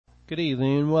Good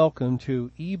evening and welcome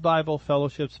to E-Bible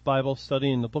Fellowship's Bible study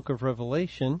in the book of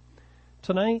Revelation.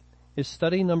 Tonight is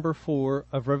study number 4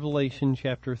 of Revelation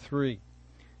chapter 3.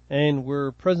 And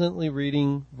we're presently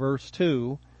reading verse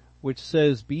 2, which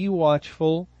says, "Be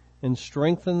watchful and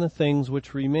strengthen the things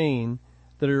which remain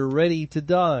that are ready to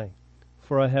die,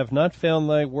 for I have not found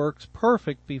thy works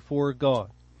perfect before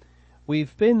God."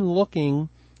 We've been looking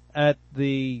at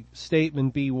the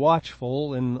statement, "Be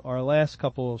watchful," in our last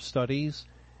couple of studies,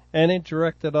 and it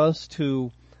directed us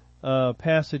to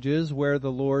passages where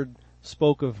the Lord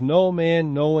spoke of no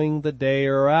man knowing the day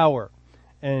or hour.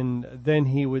 And then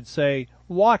he would say,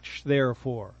 "Watch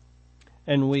therefore."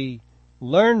 And we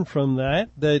learn from that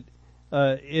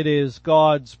it is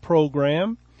God's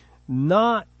program,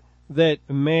 not that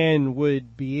man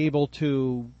would be able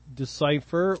to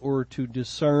decipher or to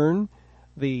discern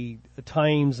the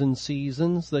times and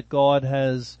seasons that God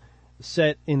has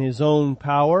set in his own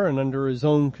power and under his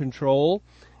own control,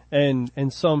 and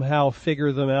somehow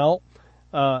figure them out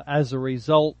as a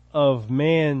result of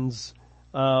man's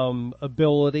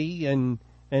ability and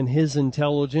his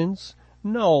intelligence.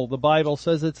 No, the Bible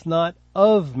says it's not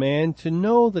of man to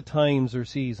know the times or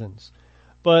seasons,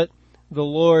 but the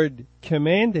Lord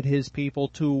commanded his people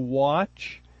to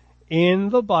watch in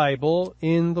the Bible,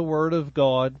 in the Word of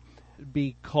God,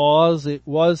 because it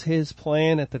was his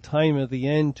plan at the time of the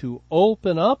end to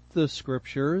open up the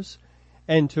scriptures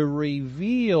and to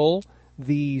reveal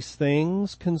these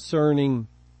things concerning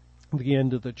the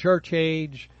end of the church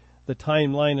age, the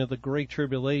timeline of the Great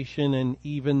Tribulation, and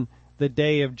even the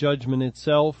day of judgment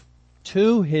itself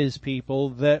to his people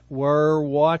that were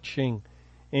watching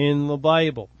in the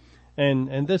Bible.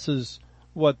 And this is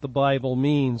what the Bible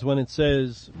means when it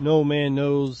says no man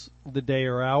knows the day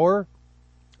or hour.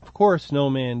 Of course, no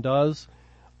man does,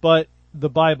 but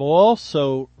the Bible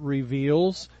also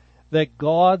reveals that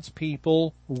God's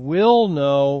people will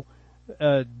know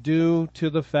due to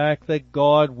the fact that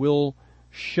God will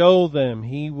show them.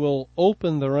 He will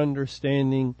open their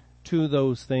understanding to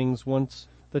those things once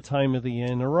the time of the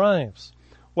end arrives.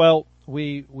 Well,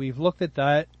 we've looked at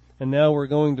that, and now we're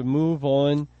going to move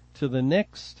on to the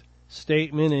next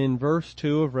statement in verse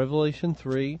 2 of Revelation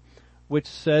 3, which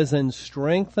says, "And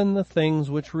strengthen the things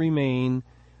which remain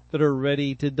that are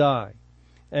ready to die."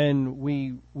 And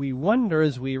we wonder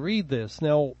as we read this,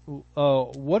 now,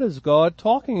 what is God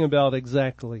talking about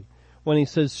exactly when he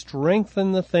says,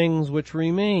 "Strengthen the things which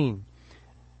remain"?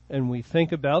 And we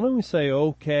think about it and we say,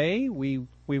 okay, we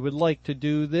would like to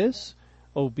do this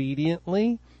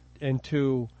obediently and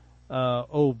to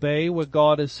obey what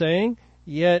God is saying,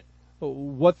 yet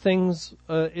what things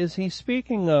is he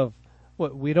speaking of?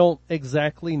 We don't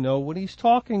exactly know what he's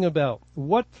talking about.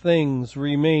 What things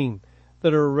remain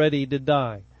that are ready to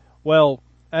die? Well,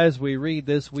 as we read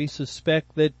this, we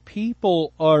suspect that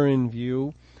people are in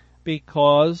view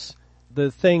because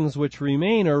the things which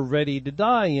remain are ready to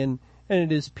die, and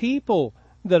it is people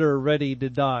that are ready to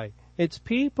die. It's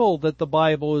people that the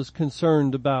Bible is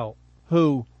concerned about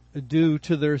who, due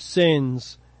to their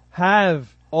sins,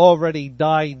 have already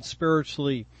died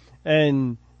spiritually,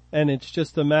 and it's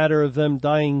just a matter of them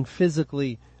dying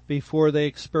physically before they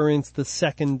experience the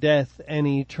second death and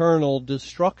eternal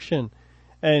destruction.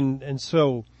 And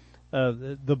so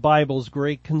the Bible's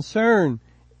great concern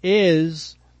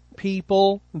is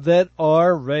people that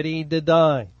are ready to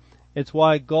die. It's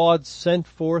why God sent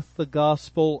forth the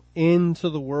gospel into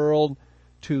the world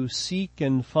to seek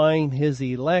and find his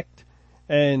elect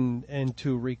and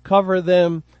to recover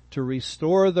them, to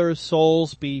restore their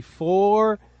souls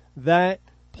before that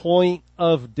point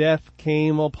of death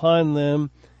came upon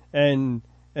them, and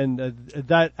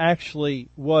that actually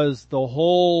was the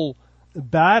whole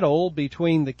battle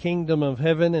between the kingdom of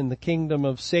heaven and the kingdom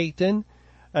of Satan,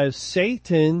 as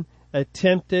Satan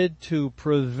attempted to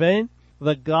prevent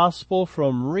the gospel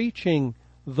from reaching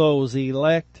those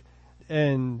elect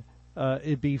and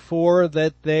before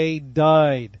that they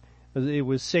died. It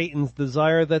was Satan's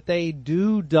desire that they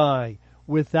do die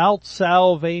without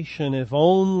salvation, if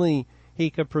only he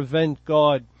could prevent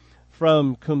God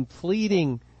from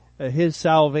completing his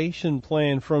salvation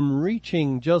plan, from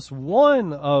reaching just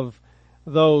one of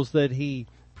those that he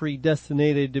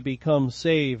predestinated to become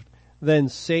saved. Then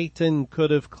Satan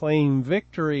could have claimed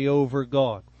victory over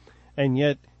God. And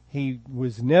yet he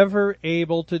was never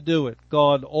able to do it.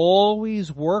 God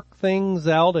always worked things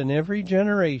out in every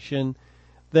generation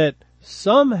that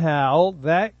somehow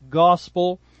that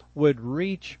gospel would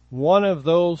reach one of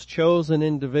those chosen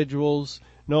individuals,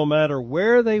 no matter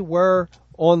where they were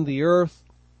on the earth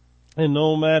and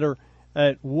no matter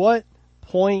at what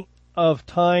point of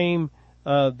time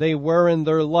they were in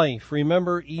their life.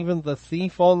 Remember, even the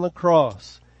thief on the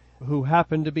cross, who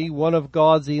happened to be one of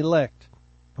God's elect.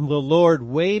 The Lord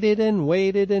waited and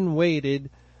waited and waited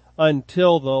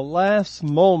until the last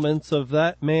moments of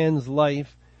that man's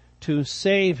life to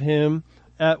save him,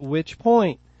 at which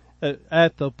point,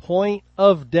 at the point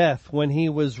of death, when he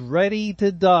was ready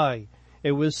to die.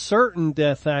 It was certain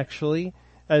death, actually,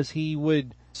 as he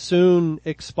would soon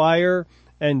expire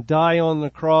and die on the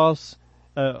cross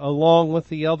along with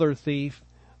the other thief.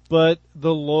 But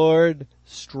the Lord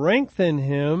strengthened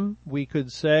him, we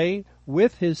could say,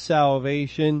 with his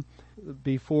salvation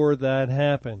before that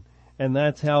happened. And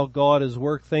that's how God has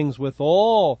worked things with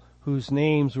all whose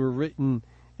names were written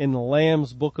in the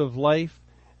Lamb's Book of Life.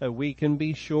 We can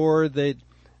be sure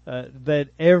that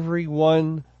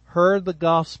everyone heard the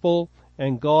gospel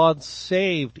and God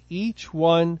saved each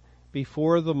one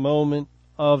before the moment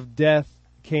of death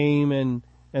came and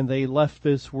they left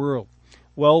this world.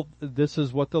 Well, this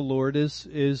is what the Lord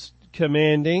is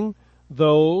commanding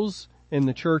those in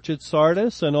the church at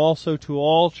Sardis and also to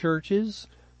all churches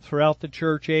throughout the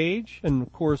church age. And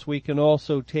of course we can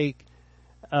also take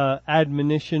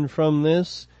admonition from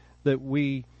this, that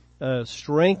we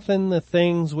strengthen the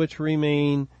things which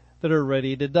remain that are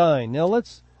ready to die. Now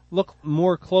let's look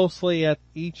more closely at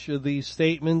each of these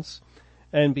statements.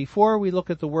 And before we look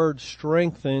at the word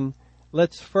strengthen,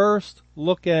 let's first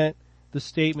look at the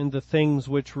statement, the things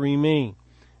which remain.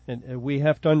 And we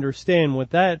have to understand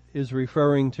what that is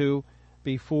referring to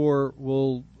before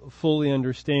we'll fully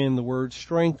understand the word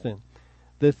strengthen.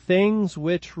 The things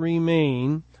which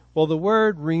remain, well, the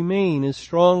word remain is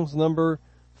Strong's number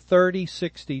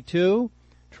 3062,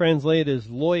 translated as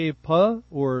loipa,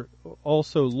 or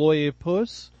also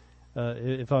loipus,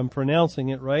 if I'm pronouncing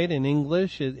it right in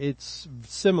English. It's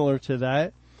similar to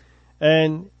that.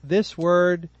 And this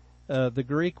word, the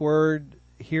Greek word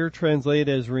here translated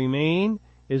as remain,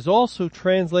 is also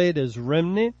translated as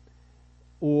remnant,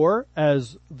 or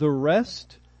as the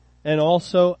rest, and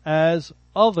also as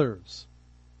others.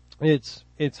 It's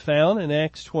found in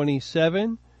Acts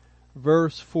 27,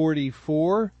 verse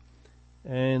 44.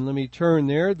 And let me turn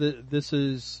there. This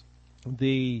is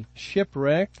the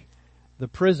shipwreck. The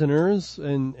prisoners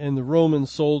and the Roman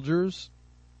soldiers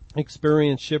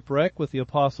experienced shipwreck with the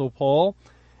Apostle Paul.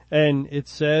 And it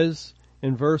says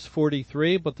in verse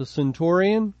 43, but the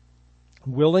centurion,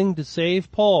 willing to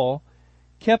save Paul,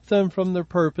 kept them from their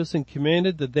purpose and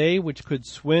commanded that they which could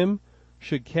swim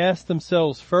should cast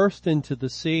themselves first into the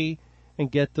sea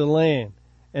and get to land,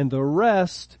 and the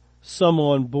rest, some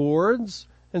on boards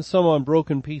and some on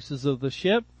broken pieces of the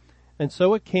ship. And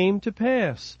so it came to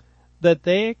pass that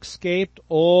they escaped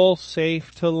all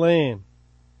safe to land.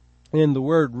 And the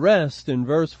word rest in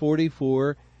verse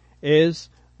 44 is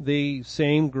the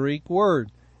same Greek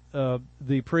word.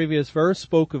 The previous verse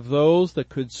spoke of those that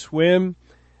could swim,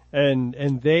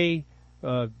 and they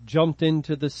jumped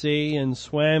into the sea and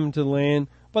swam to land.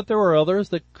 But there were others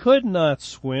that could not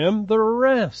swim, the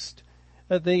rest,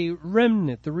 the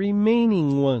remnant, the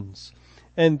remaining ones.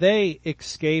 And they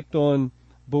escaped on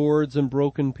boards and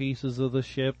broken pieces of the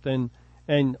ship,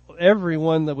 and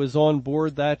everyone that was on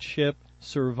board that ship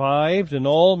survived, and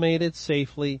all made it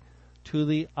safely to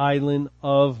the island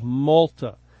of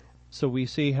Malta. So we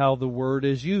see how the word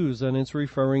is used, and it's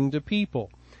referring to people.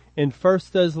 In 1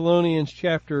 Thessalonians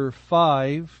chapter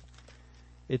 5,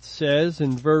 it says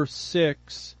in verse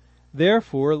 6,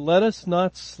 therefore let us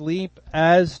not sleep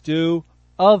as do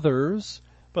others,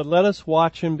 but let us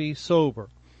watch and be sober.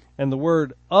 And the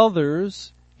word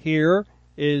others here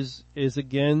is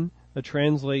again a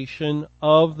translation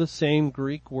of the same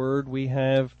Greek word we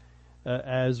have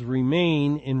as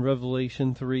remain in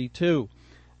Revelation 3:2.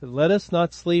 Let us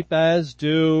not sleep as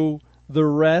do the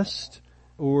rest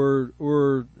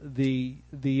or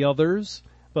the others,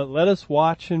 but let us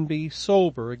watch and be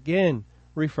sober, again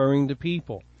referring to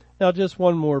people. Now just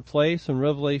one more place in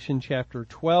Revelation chapter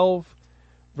 12,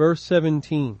 verse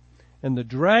 17. And the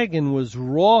dragon was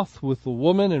wroth with the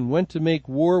woman and went to make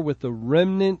war with the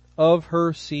remnant of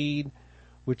her seed,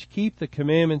 which keep the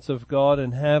commandments of God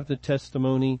and have the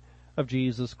testimony of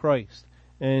Jesus Christ.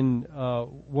 And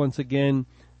once again,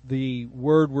 the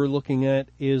word we're looking at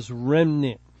is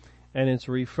remnant, and it's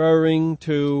referring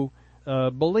to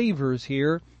believers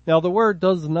here. Now the word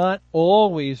does not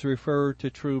always refer to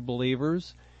true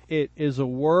believers. It is a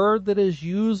word that is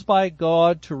used by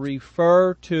God to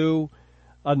refer to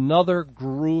another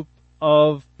group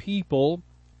of people,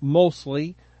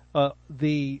 mostly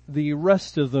the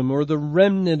rest of them, or the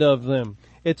remnant of them.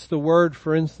 It's the word,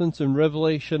 for instance, in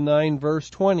Revelation 9 verse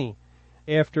 20,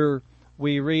 after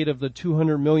we read of the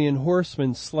 200 million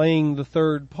horsemen slaying the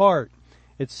third part.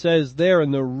 It says there,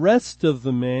 and the rest of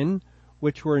the men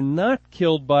which were not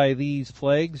killed by these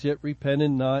plagues, yet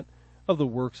repented not of the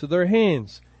works of their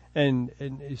hands. And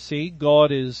you see,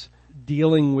 God is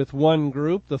dealing with one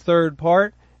group, the third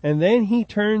part, and then he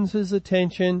turns his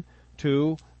attention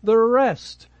to the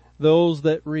rest, those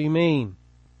that remain.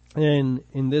 And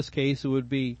in this case, it would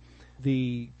be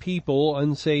the people,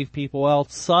 unsaved people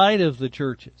outside of the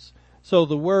churches. So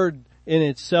the word in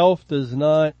itself does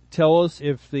not tell us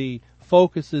if the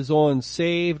focus is on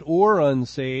saved or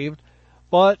unsaved,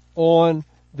 but on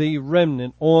the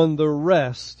remnant, on the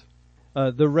rest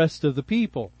of the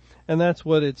people. And that's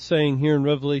what it's saying here in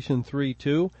Revelation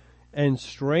 3:2. And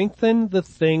strengthen the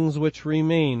things which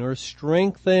remain, or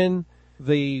strengthen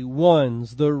the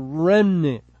ones, the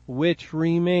remnant which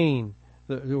remain,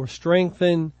 or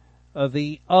strengthen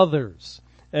the others.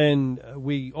 And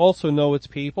we also know it's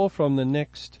people from the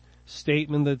next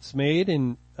statement that's made,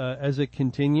 and as it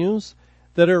continues,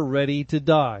 that are ready to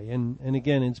die. And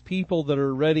again, it's people that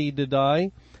are ready to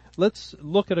die. Let's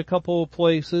look at a couple of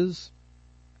places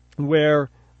where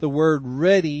the word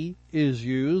ready is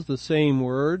used, the same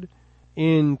word,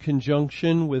 in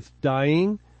conjunction with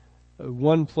dying.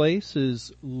 One place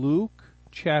is Luke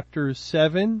chapter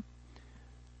 7,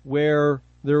 where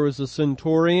there was a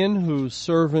centurion whose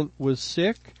servant was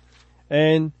sick,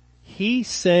 and he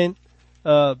sent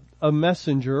a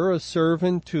messenger, a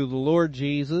servant, to the Lord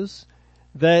Jesus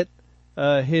that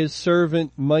his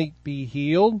servant might be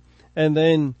healed. And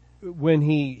then when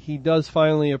he does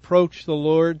finally approach the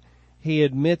Lord, he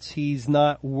admits he's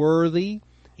not worthy,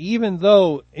 even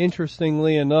though,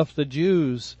 interestingly enough, the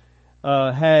Jews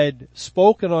had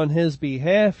spoken on his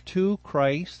behalf to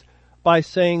Christ by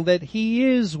saying that he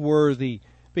is worthy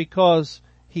because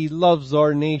he loves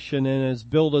our nation and has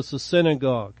built us a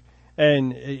synagogue.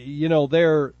 And,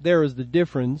 there is the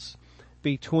difference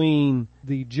between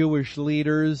the Jewish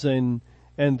leaders and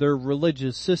their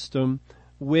religious system,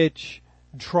 which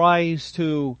tries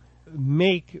to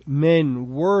make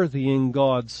men worthy in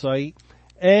God's sight,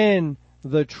 and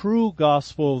the true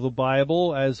gospel of the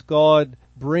Bible, as God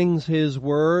brings his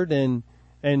word and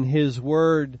his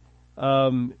word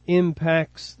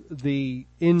impacts the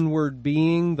inward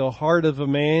being, the heart of a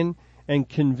man, and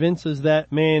convinces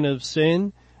that man of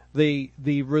sin.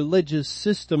 The religious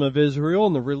system of Israel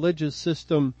and the religious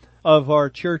system of our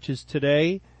churches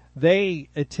today, they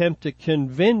attempt to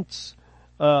convince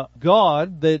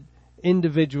God that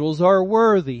individuals are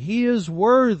worthy. He is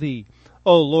worthy,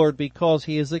 O Lord, because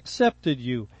he has accepted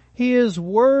you. He is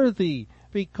worthy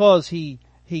because he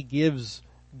gives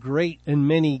great and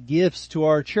many gifts to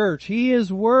our church. He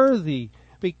is worthy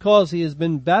because he has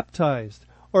been baptized,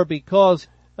 or because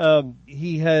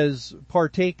he has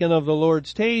partaken of the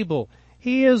Lord's table.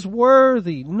 He is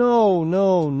worthy.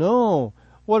 No.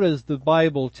 What does the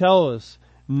Bible tell us?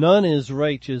 None is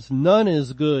righteous. None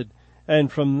is good.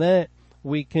 And from that,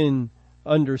 we can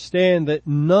understand that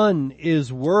none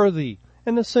is worthy.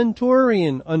 And the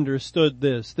centurion understood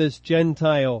this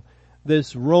Gentile,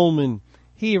 this Roman.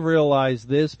 He realized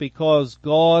this because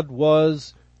God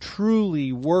was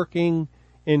truly working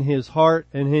in his heart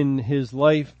and in his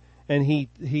life. And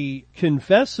he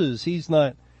confesses. He's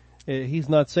not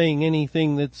saying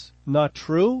anything that's not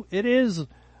true. It is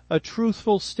a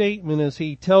truthful statement as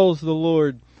he tells the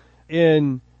Lord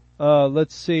in,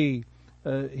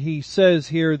 he says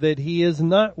here that he is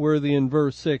not worthy in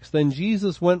verse 6. Then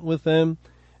Jesus went with them,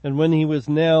 and when he was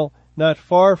now not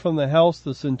far from the house,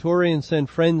 the centurion sent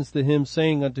friends to him,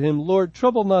 saying unto him, Lord,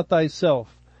 trouble not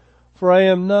thyself, for I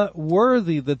am not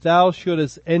worthy that thou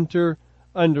shouldest enter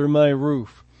under my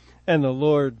roof. And the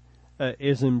Lord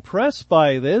is impressed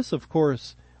by this. Of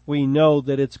course, we know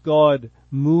that it's God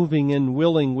moving and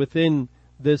willing within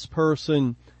this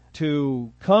person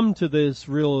to come to this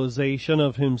realization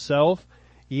of himself.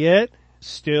 Yet,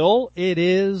 still, it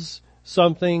is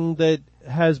something that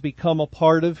has become a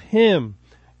part of him.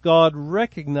 God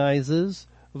recognizes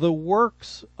the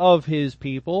works of his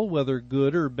people, whether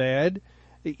good or bad,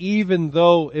 even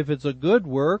though if it's a good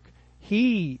work,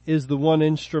 he is the one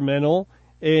instrumental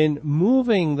in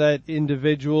moving that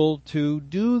individual to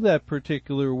do that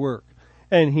particular work.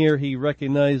 And here he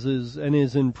recognizes and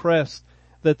is impressed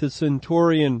that the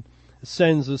centurion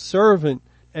sends a servant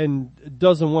and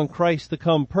doesn't want Christ to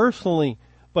come personally,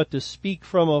 but to speak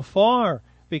from afar,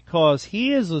 because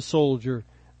he is a soldier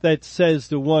that says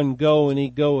to one, go, and he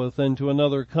goeth, and to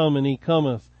another, come, and he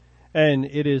cometh. And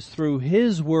it is through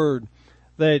his word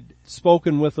that,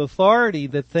 spoken with authority,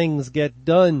 that things get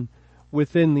done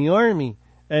within the army.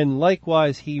 And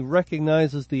likewise, he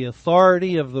recognizes the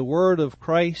authority of the word of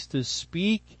Christ to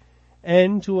speak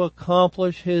and to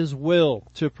accomplish his will,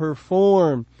 to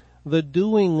perform the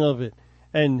doing of it.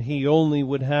 and he only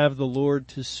would have the Lord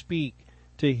to speak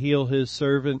to heal his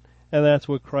servant, and that's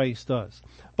what Christ does.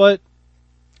 But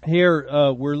here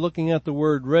we're looking at the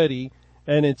word ready,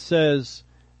 and it says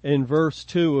in verse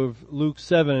 2 of Luke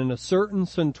 7, and a certain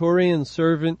centurion's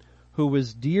servant who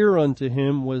was dear unto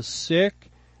him was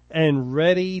sick and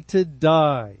ready to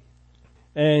die.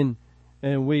 And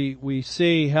we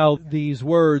see how these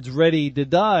words, ready to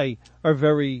die, are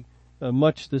very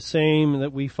much the same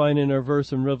that we find in our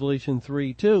verse in Revelation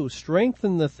 3:2.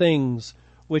 Strengthen the things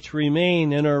which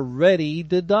remain and are ready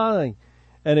to die.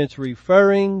 And it's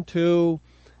referring to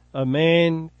a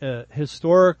man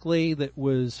historically that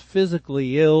was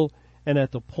physically ill and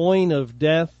at the point of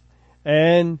death,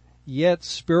 and yet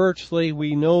spiritually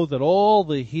we know that all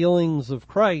the healings of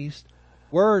Christ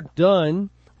were done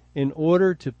in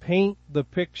order to paint the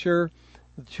picture,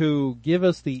 to give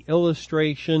us the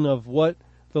illustration of what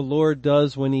the Lord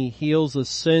does when he heals a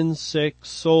sin-sick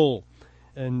soul.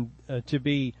 And to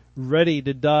be ready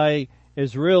to die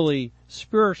is really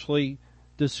spiritually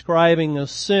describing a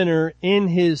sinner in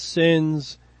his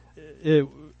sins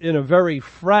in a very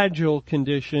fragile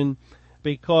condition,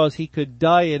 because he could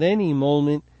die at any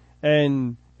moment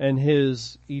and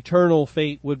his eternal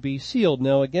fate would be sealed.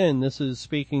 Now again, this is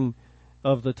speaking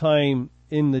of the time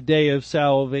in the day of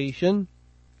salvation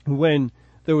when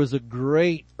there was a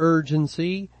great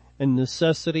urgency and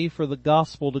necessity for the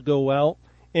gospel to go out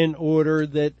in order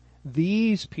that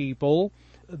these people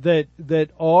that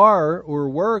are or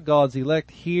were God's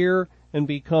elect hear and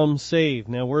become saved.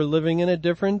 Now we're living in a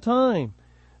different time.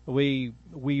 We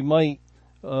might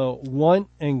want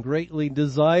and greatly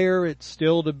desire it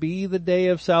still to be the day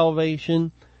of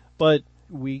salvation, but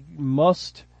we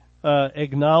must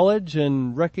acknowledge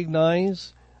and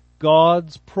recognize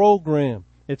God's program.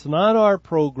 It's not our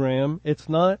program. It's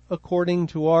not according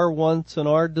to our wants and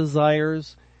our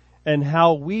desires and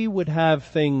how we would have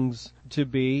things to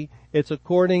be. It's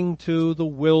according to the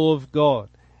will of God.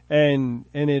 And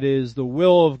it is the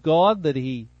will of God that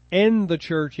he end the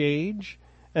church age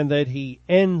and that he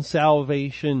end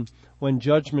salvation when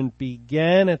judgment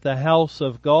began at the house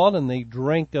of God and they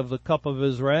drank of the cup of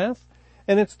his wrath.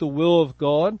 And it's the will of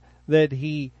God that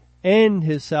he end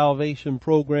his salvation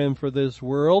program for this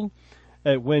world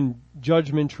when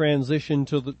judgment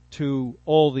transitioned to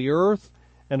all the earth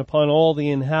and upon all the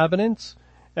inhabitants,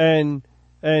 and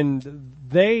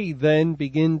they then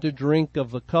begin to drink of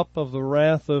the cup of the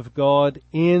wrath of God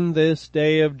in this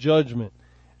day of judgment.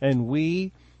 And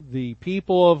we, the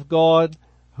people of God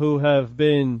who have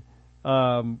been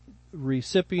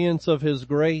recipients of his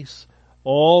grace,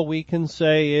 all we can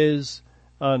say is,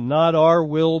 not our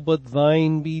will but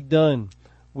thine be done.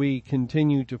 We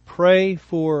continue to pray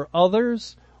for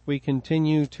others. We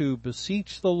continue to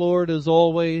beseech the Lord as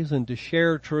always and to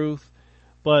share truth.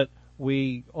 But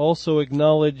we also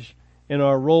acknowledge in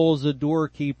our role as a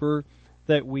doorkeeper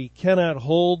that we cannot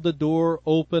hold the door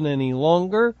open any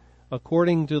longer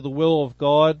according to the will of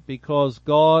God, because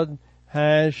God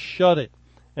has shut it.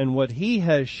 And what he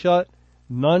has shut,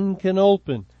 none can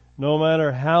open, no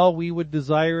matter how we would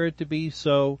desire it to be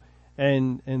so.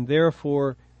 And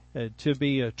therefore, to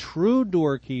be a true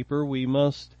doorkeeper, we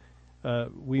must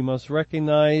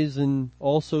recognize and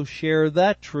also share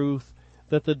that truth,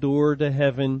 that the door to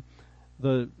heaven,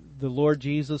 the Lord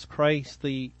Jesus Christ,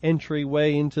 the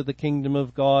entryway into the kingdom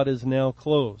of God, is now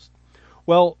closed.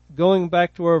 Well, going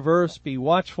back to our verse, be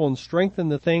watchful and strengthen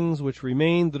the things which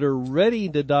remain that are ready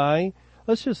to die.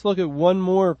 Let's just look at one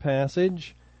more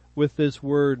passage with this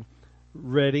word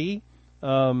ready.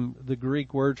 The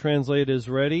Greek word translated as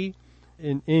ready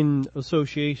in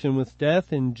association with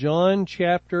death. In John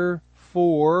chapter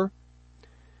 4,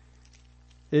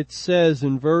 it says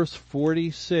in verse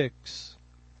 46,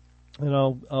 and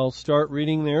I'll start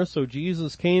reading there. So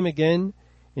Jesus came again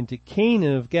into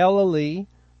Cana of Galilee,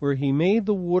 where he made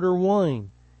the water wine.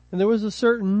 And there was a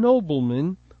certain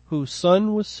nobleman whose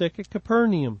son was sick at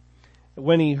Capernaum.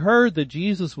 When he heard that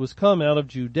Jesus was come out of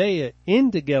Judea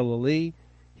into Galilee,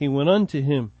 he went unto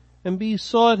him and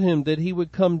besought him that he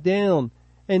would come down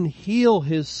and heal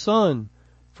his son,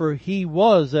 for he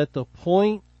was at the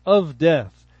point of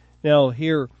death. Now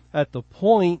here, at the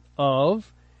point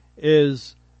of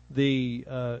is the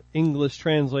English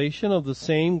translation of the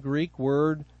same Greek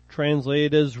word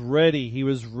translated as ready. He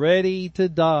was ready to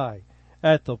die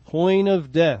at the point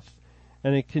of death.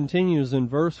 And it continues in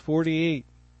verse 48.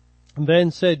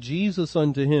 Then said Jesus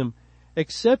unto him,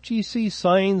 Except ye see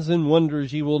signs and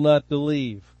wonders, ye will not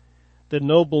believe. The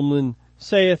nobleman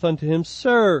saith unto him,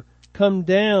 Sir, come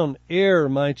down ere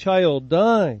my child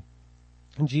die.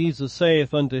 And Jesus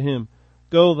saith unto him,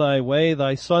 Go thy way,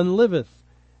 thy son liveth.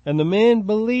 And the man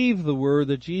believed the word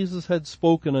that Jesus had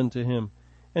spoken unto him,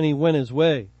 and he went his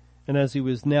way. And as he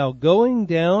was now going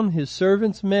down, his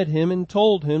servants met him and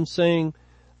told him, saying,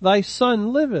 Thy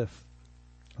son liveth.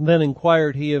 Then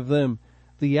inquired he of them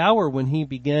the hour when he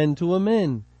began to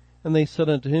amend. And they said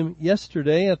unto him,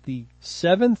 Yesterday at the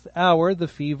 7th hour the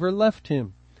fever left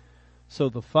him. So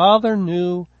the father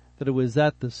knew that it was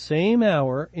at the same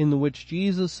hour in the which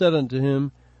Jesus said unto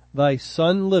him, Thy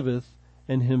son liveth,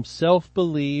 and himself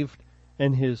believed,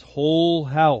 and his whole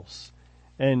house.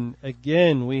 And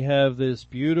again, we have this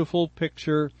beautiful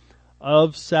picture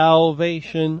of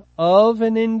salvation of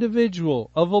an individual,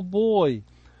 of a boy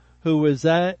who was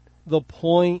at the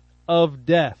point of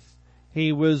death.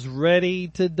 He was ready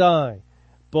to die,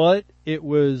 but it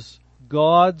was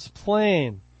God's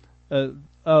plan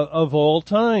of all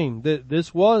time that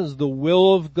this was the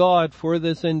will of God for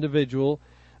this individual,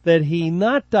 that he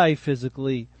not die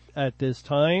physically at this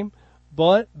time,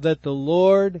 but that the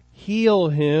Lord heal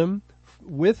him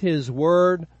with his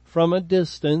word from a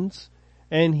distance,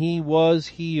 and he was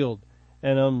healed.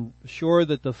 And I'm sure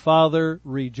that the father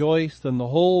rejoiced and the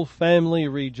whole family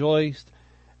rejoiced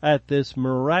at this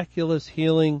miraculous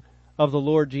healing of the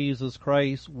Lord Jesus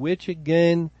Christ, which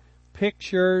again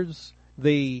pictures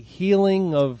the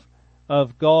healing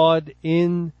of God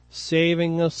in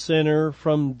saving a sinner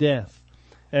from death.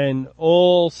 And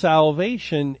all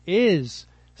salvation is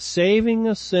saving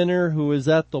a sinner who is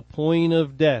at the point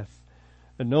of death.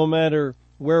 And no matter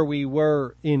where we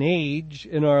were in age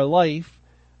in our life,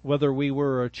 whether we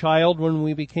were a child when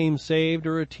we became saved,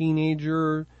 or a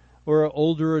teenager, or an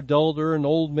older adult, or an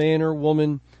old man or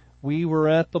woman, we were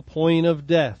at the point of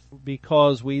death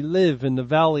because we live in the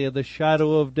valley of the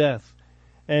shadow of death.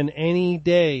 And any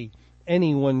day,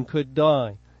 anyone could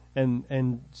die.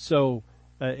 And so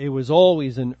it was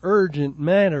always an urgent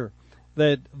matter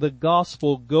that the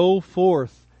gospel go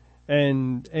forth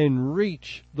and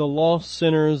reach the lost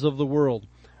sinners of the world.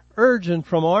 Urgent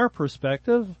from our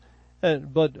perspective,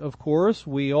 but of course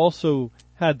we also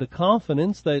had the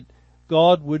confidence that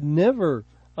God would never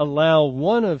allow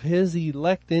one of his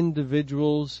elect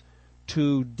individuals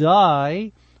to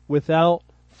die without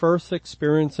first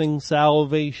experiencing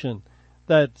salvation.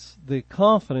 That's the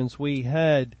confidence we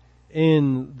had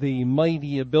in the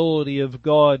mighty ability of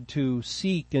God to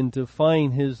seek and to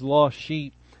find his lost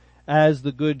sheep as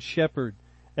the good shepherd.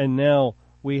 And now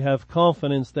we have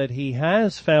confidence that he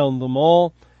has found them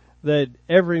all, that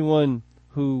everyone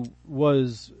who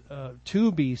was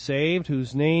to be saved,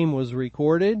 whose name was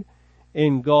recorded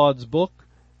in God's book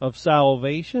of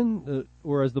salvation,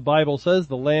 or as the Bible says,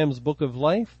 the Lamb's book of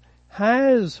life,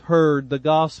 has heard the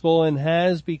gospel and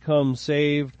has become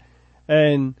saved,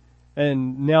 and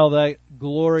now that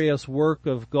glorious work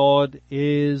of God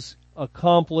is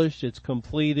accomplished, it's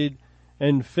completed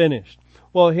and finished.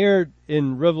 Well, here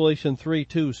in Revelation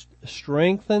 3:2,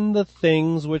 strengthen the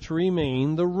things which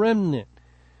remain, the remnant,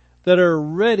 that are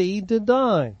ready to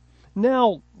die.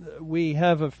 Now, we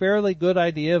have a fairly good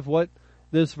idea of what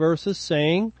this verse is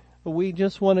saying. We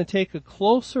just want to take a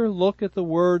closer look at the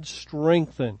word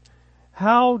strengthen.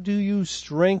 How do you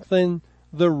strengthen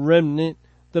the remnant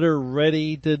that are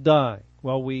ready to die?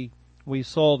 Well, we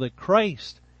saw that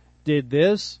Christ did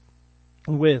this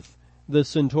with the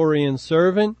centurion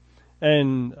servant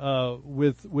and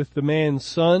with the man's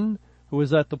son who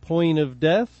was at the point of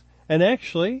death. And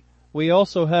actually, we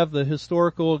also have the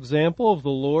historical example of the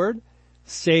Lord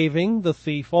saving the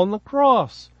thief on the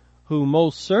cross, who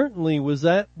most certainly was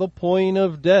at the point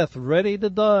of death, ready to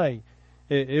die.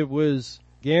 It was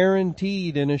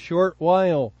guaranteed in a short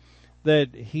while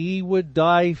that he would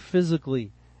die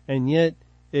physically, and yet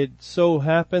it so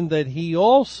happened that he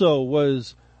also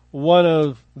was one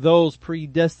of those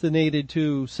predestinated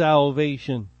to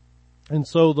salvation. And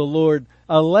so the Lord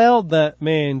allowed that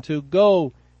man to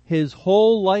go his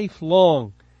whole life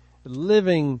long,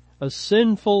 living a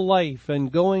sinful life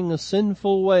and going a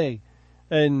sinful way,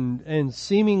 and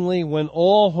seemingly when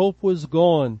all hope was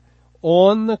gone,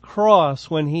 on the cross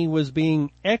when he was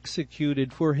being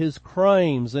executed for his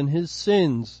crimes and his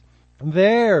sins,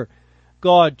 there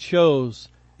God chose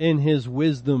in his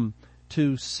wisdom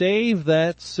to save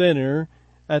that sinner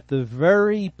at the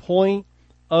very point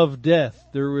of death.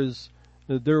 There was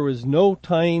no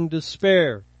time to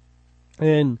spare.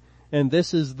 And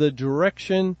this is the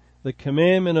direction, the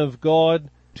commandment of God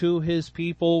to his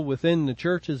people within the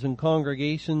churches and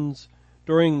congregations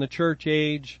during the church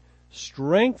age.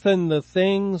 Strengthen the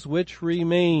things which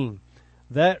remain,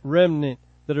 that remnant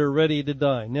that are ready to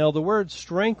die. Now the word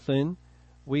strengthen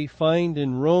we find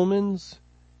in Romans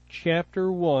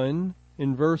chapter 1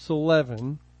 in verse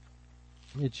 11.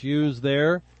 It's used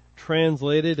there,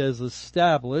 translated as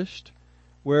established,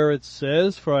 where it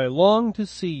says, "For I long to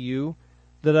see you,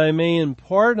 that I may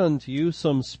impart unto you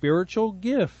some spiritual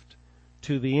gift,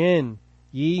 to the end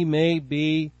ye may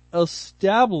be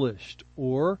established,"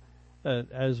 or,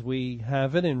 as we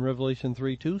have it in Revelation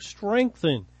 3:2,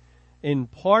 strengthen.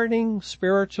 Imparting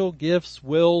spiritual gifts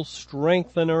will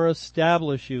strengthen or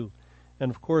establish you.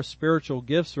 And of course, spiritual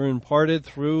gifts are imparted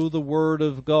through the Word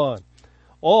of God.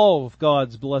 All of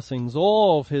God's blessings,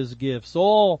 all of His gifts,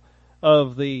 all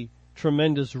of the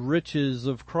tremendous riches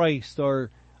of Christ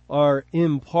are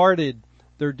imparted.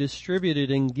 They're distributed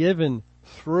and given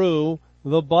through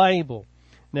the Bible.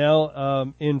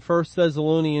 Now, in 1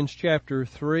 Thessalonians chapter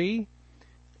 3,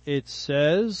 it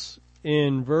says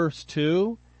in verse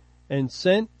 2, "And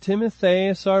sent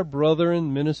Timotheus, our brother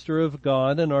and minister of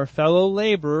God, and our fellow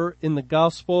laborer in the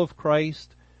gospel of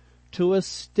Christ, to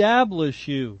establish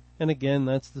you," and again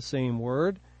that's the same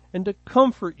word, "and to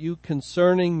comfort you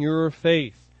concerning your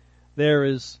faith." There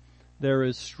is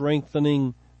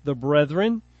strengthening the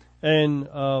brethren. And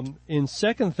in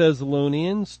 2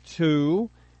 Thessalonians 2,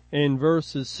 in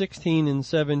verses 16 and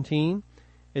 17,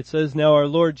 it says, "Now our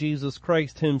Lord Jesus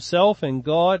Christ Himself and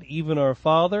God, even our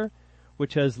Father,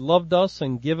 which has loved us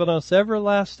and given us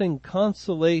everlasting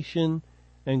consolation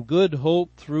and good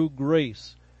hope through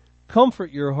grace,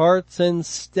 comfort your hearts and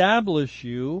establish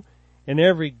you in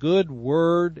every good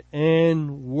word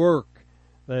and work."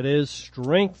 That is,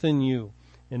 strengthen you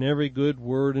in every good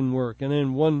word and work. And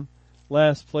in one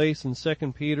last place, in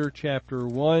 2 Peter chapter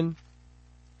 1,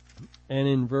 and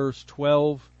in verse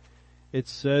 12, it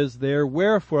says there,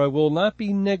 "Wherefore I will not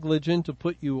be negligent to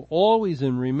put you always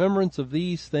in remembrance of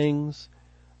these things,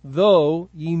 though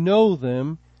ye know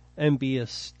them, and be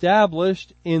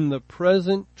established in the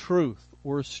present truth,"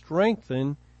 or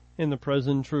strengthened in the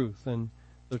present truth. And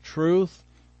the truth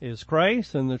is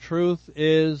Christ, and the truth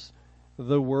is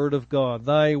the Word of God.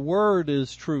 Thy Word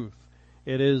is truth.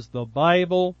 It is the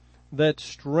Bible that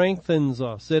strengthens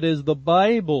us. It is the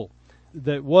Bible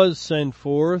that was sent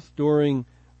forth during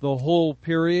the whole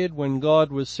period when God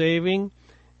was saving,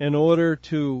 in order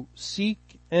to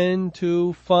seek and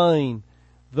to find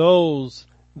those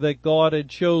that God had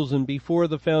chosen before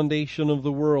the foundation of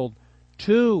the world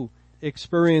to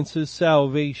experience His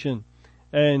salvation.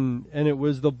 And it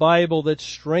was the Bible that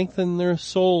strengthened their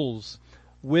souls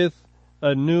with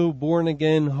a new born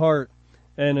again heart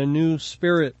and a new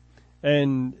spirit.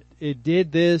 And it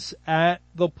did this at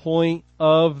the point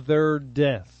of their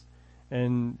death.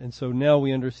 And so now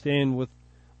we understand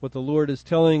what the Lord is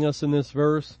telling us in this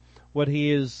verse, what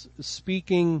He is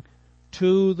speaking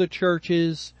to the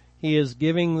churches. He is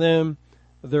giving them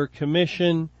their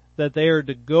commission that they are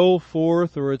to go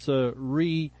forth, or it's a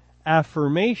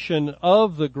reaffirmation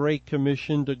of the Great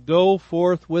Commission to go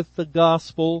forth with the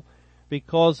gospel,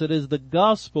 because it is the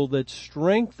gospel that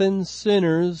strengthens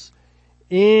sinners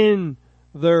in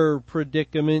their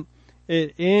predicament,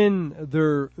 in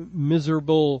their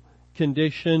miserable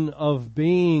condition of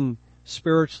being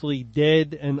spiritually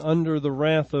dead and under the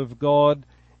wrath of God.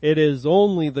 It is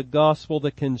only the gospel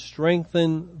that can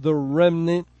strengthen the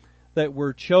remnant that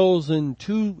were chosen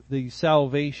to the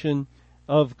salvation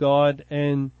of God,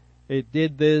 and it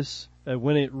did this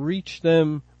when it reached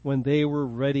them when they were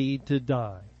ready to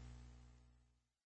die.